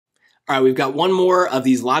All right, we've got one more of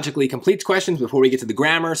these logically complete questions before we get to the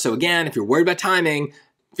grammar. So again, if you're worried about timing,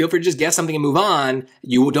 feel free to just guess something and move on.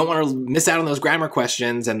 You don't want to miss out on those grammar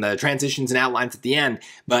questions and the transitions and outlines at the end.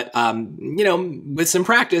 But, you know, with some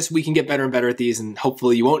practice, we can get better and better at these, and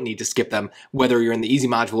hopefully you won't need to skip them, whether you're in the easy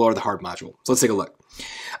module or the hard module. So let's take a look.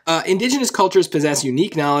 Indigenous cultures possess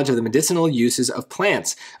unique knowledge of the medicinal uses of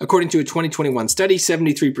plants. According to a 2021 study,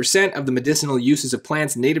 73% of the medicinal uses of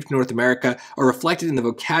plants native to North America are reflected in the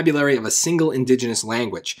vocabulary of a single indigenous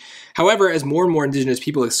language. However, as more and more indigenous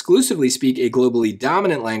people exclusively speak a globally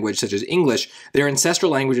dominant language such as English, their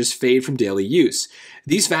ancestral languages fade from daily use.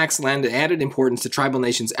 These facts lend added importance to tribal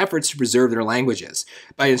nations' efforts to preserve their languages.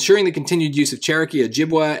 By ensuring the continued use of Cherokee,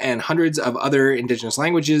 Ojibwa, and hundreds of other indigenous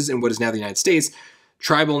languages in what is now the United States,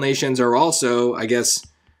 tribal nations are also, I guess,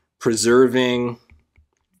 preserving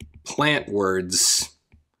plant words,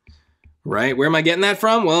 right? Where am I getting that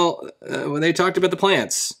from? Well, when they talked about the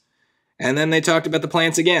plants, and then they talked about the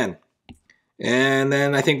plants again. And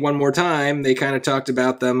then I think one more time, they kind of talked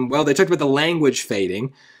about them. Well, they talked about the language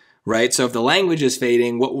fading, right? So if the language is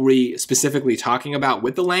fading, what were we specifically talking about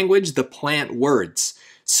with the language? The plant words.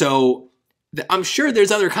 So I'm sure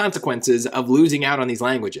there's other consequences of losing out on these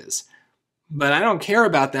languages, but I don't care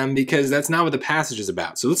about them because that's not what the passage is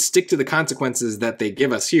about. So let's stick to the consequences that they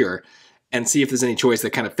give us here and see if there's any choice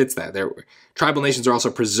that kind of fits that. Tribal nations are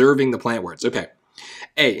also preserving the plant words. Okay.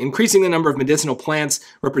 A, increasing the number of medicinal plants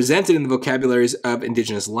represented in the vocabularies of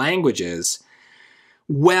indigenous languages.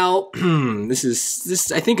 Well,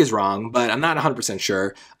 this I think is wrong, but I'm not 100%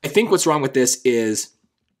 sure. I think what's wrong with this is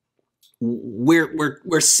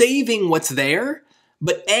we're saving what's there,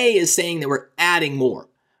 but A is saying that we're adding more.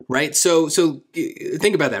 Right? So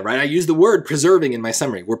think about that, right? I use the word preserving in my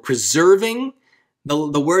summary. We're preserving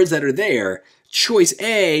the words that are there. Choice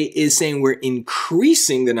A is saying we're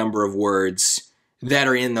increasing the number of words that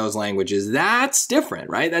are in those languages. That's different,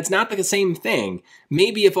 right? That's not the same thing.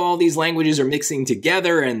 Maybe if all these languages are mixing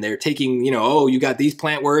together and they're taking, you know, oh, you got these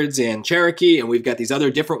plant words in Cherokee and we've got these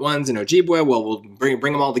other different ones in Ojibwa, well, we'll bring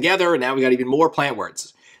them all together and now we got even more plant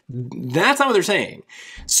words. That's not what they're saying.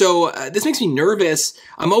 So this makes me nervous.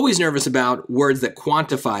 I'm always nervous about words that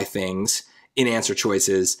quantify things in answer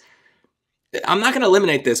choices. I'm not going to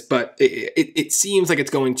eliminate this, but it seems like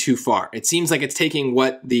it's going too far. It seems like it's taking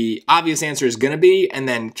what the obvious answer is going to be and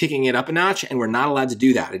then kicking it up a notch, and we're not allowed to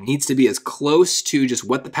do that. It needs to be as close to just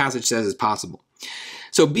what the passage says as possible.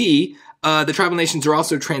 So B, the tribal nations are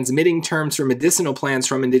also transmitting terms for medicinal plants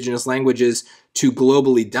from indigenous languages to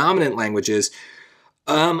globally dominant languages.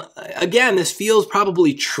 Again, this feels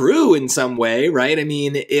probably true in some way, right? I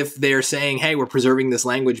mean, if they're saying, hey, we're preserving this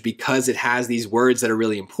language because it has these words that are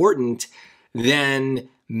really important, then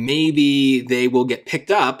maybe they will get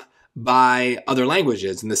picked up by other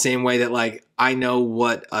languages in the same way that, like, I know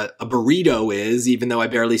what a burrito is, even though I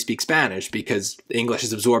barely speak Spanish because English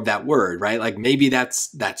has absorbed that word, right? Like, maybe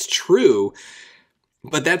that's true,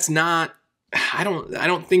 but that's not, I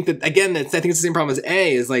don't think that, again, I think it's the same problem as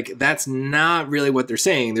A, is like, that's not really what they're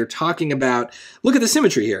saying. They're talking about, look at the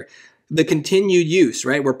symmetry here, the continued use,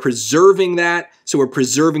 right? We're preserving that. So we're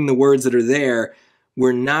preserving the words that are there.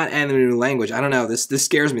 We're not adding a new language. I don't know. This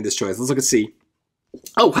scares me, this choice. Let's look at C.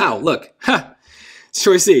 Oh, wow. Look. It's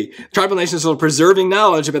choice C. Tribal nations are preserving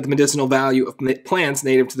knowledge about the medicinal value of plants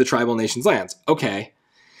native to the tribal nations' lands. Okay.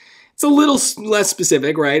 It's a little less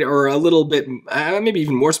specific, right? Or a little bit, maybe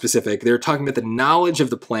even more specific. They're talking about the knowledge of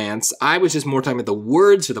the plants. I was just more talking about the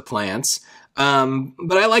words of the plants.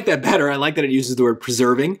 But I like that better. I like that it uses the word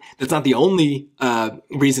preserving. That's not the only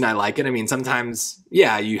reason I like it. I mean, sometimes,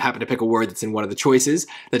 yeah, you happen to pick a word that's in one of the choices.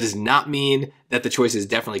 That does not mean that the choice is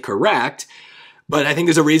definitely correct. But I think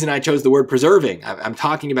there's a reason I chose the word preserving. I'm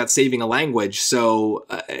talking about saving a language. So,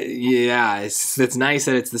 yeah, it's nice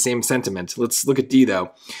that it's the same sentiment. Let's look at D,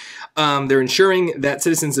 though. They're ensuring that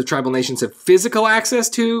citizens of tribal nations have physical access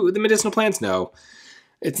to the medicinal plants. No,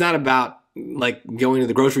 it's not about like going to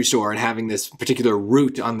the grocery store and having this particular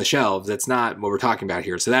root on the shelves. That's not what we're talking about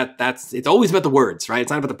here. So it's always about the words, right? It's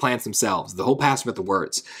not about the plants themselves. The whole passage is about the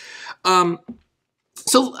words.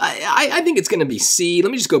 So I think it's going to be C.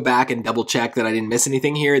 Let me just go back and double check that I didn't miss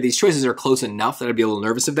anything here. These choices are close enough that I'd be a little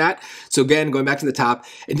nervous of that. So again, going back to the top,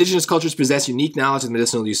 indigenous cultures possess unique knowledge of the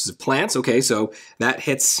medicinal uses of plants. Okay, so that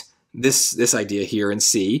hits this idea here in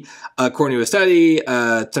C. According to a study,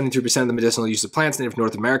 73% of the medicinal use of plants native to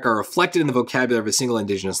North America are reflected in the vocabulary of a single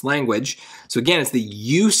indigenous language. So again, it's the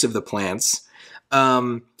use of the plants.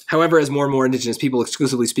 However, as more and more indigenous people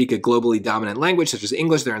exclusively speak a globally dominant language, such as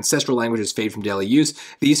English, their ancestral languages fade from daily use.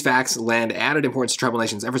 These facts lend added importance to tribal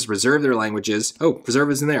nations' efforts to preserve their languages. Oh,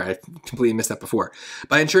 preserve isn't there. I completely missed that before.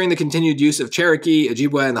 By ensuring the continued use of Cherokee,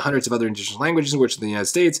 Ojibwa, and the hundreds of other indigenous languages in which the United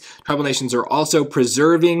States, tribal nations are also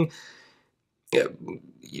preserving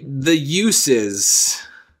the uses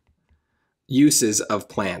of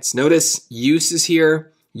plants. Notice uses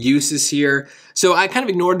here, uses here. So I kind of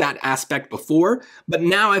ignored that aspect before, but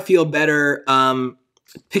now I feel better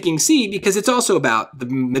picking C because it's also about the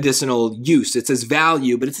medicinal use. It says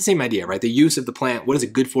value, but it's the same idea, right? The use of the plant. What is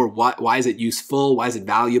it good for? Why is it useful? Why is it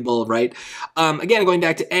valuable, right? Again, going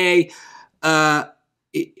back to A, I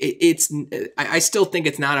still think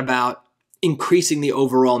it's not about increasing the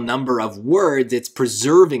overall number of words, it's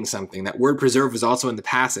preserving something. That word preserve was also in the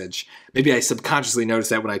passage. Maybe I subconsciously noticed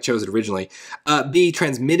that when I chose it originally. B,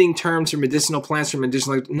 transmitting terms from medicinal plants from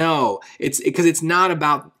medicinal, no, it's because it's not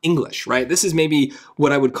about English, right? This is maybe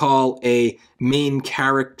what I would call a main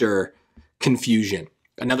character confusion.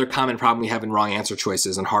 Another common problem we have in wrong answer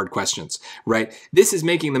choices and hard questions, right? This is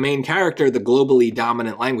making the main character the globally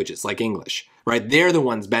dominant languages like English, right? They're the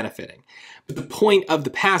ones benefiting. But the point of the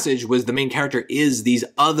passage was the main character is these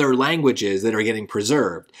other languages that are getting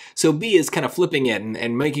preserved. So B is kind of flipping it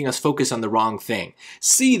and making us focus on the wrong thing.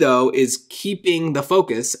 C, though, is keeping the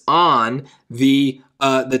focus on the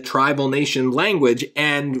tribal nation language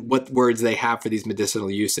and what words they have for these medicinal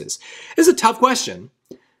uses. It's a tough question,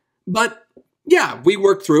 but yeah, we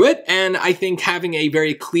worked through it, and I think having a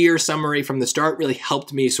very clear summary from the start really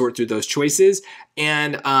helped me sort through those choices.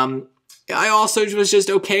 And I also was just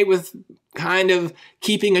okay with kind of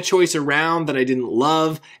keeping a choice around that I didn't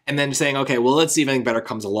love and then saying, okay, well, let's see if anything better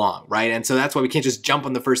comes along, right? And so that's why we can't just jump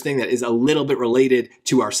on the first thing that is a little bit related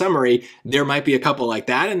to our summary. There might be a couple like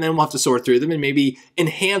that, and then we'll have to sort through them and maybe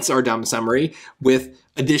enhance our dumb summary with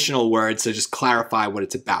additional words to just clarify what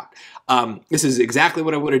it's about. This is exactly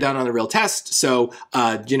what I would have done on a real test, so,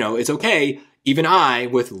 it's okay. Even I,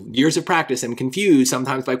 with years of practice, am confused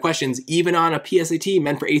sometimes by questions, even on a PSAT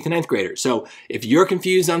meant for 8th and 9th graders. So if you're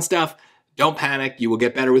confused on stuff, don't panic. You will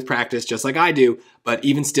get better with practice, just like I do. But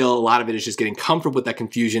even still, a lot of it is just getting comfortable with that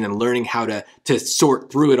confusion and learning how to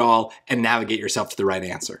sort through it all and navigate yourself to the right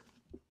answer.